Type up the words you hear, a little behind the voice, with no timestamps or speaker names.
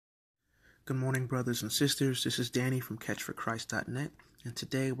Good morning, brothers and sisters. This is Danny from CatchForChrist.net, and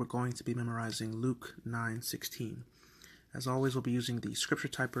today we're going to be memorizing Luke 9:16. As always, we'll be using the Scripture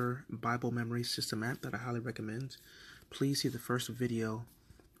Typer Bible Memory System app that I highly recommend. Please see the first video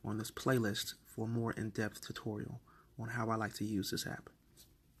on this playlist for a more in-depth tutorial on how I like to use this app.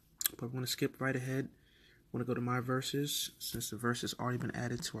 But we're going to skip right ahead. I'm going to go to my verses, since the verse has already been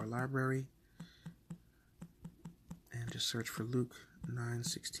added to our library, and just search for Luke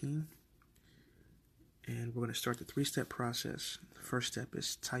 9:16. And we're going to start the three-step process. The first step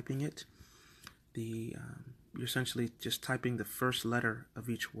is typing it. You're essentially just typing the first letter of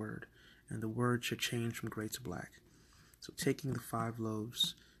each word, and the word should change from gray to black. So taking the 5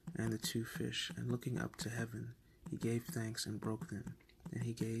 loaves and the 2 fish, and looking up to heaven, he gave thanks and broke them, and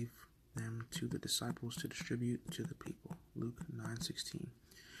he gave them to the disciples to distribute to the people. Luke 9:16.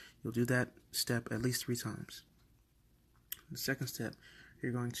 You'll do that step at least 3 times. The second step,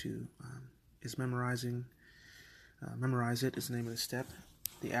 you're going to is memorizing. Memorize it is the name of the step.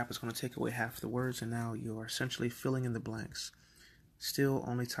 The app is going to take away half the words, and now you are essentially filling in the blanks, still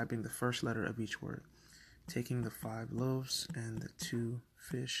only typing the first letter of each word. Taking the 5 loaves and the 2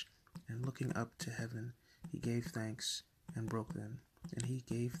 fish, and looking up to heaven, he gave thanks and broke them, and he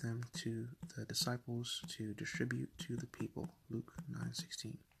gave them to the disciples to distribute to the people. Luke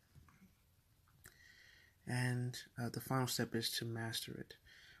 9:16. And the final step is to master it.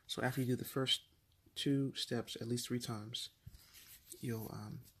 So after you do the first 2 steps at least 3 times, you'll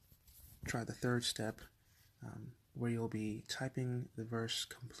try the third step, where you'll be typing the verse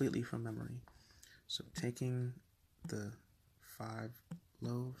completely from memory. So taking the 5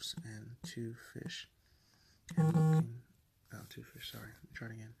 loaves and 2 fish, and looking,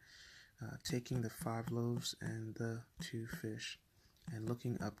 taking the 5 loaves and the 2 fish, and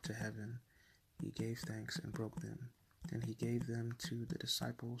looking up to heaven, he gave thanks and broke them. Then he gave them to the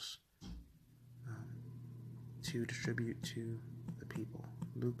disciples to distribute to the people.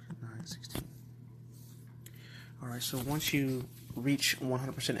 Luke 9:16. Alright, so once you reach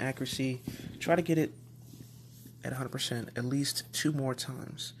 100% accuracy, try to get it at 100% at least 2 more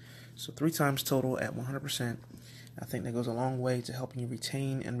times. So 3 times total at 100%. I think that goes a long way to helping you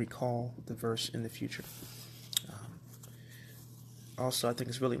retain and recall the verse in the future. Also, I think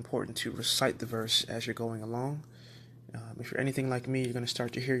it's really important to recite the verse as you're going along. If you're anything like me, you're going to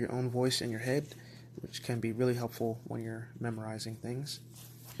start to hear your own voice in your head, which can be really helpful when you're memorizing things.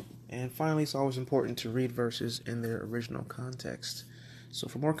 And finally, it's always important to read verses in their original context. So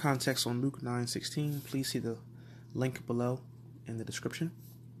for more context on Luke 9:16, please see the link below in the description.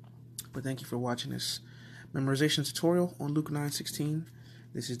 But thank you for watching this memorization tutorial on Luke 9:16.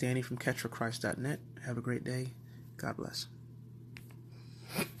 This is Danny from CatchForChrist.net. Have a great day. God bless.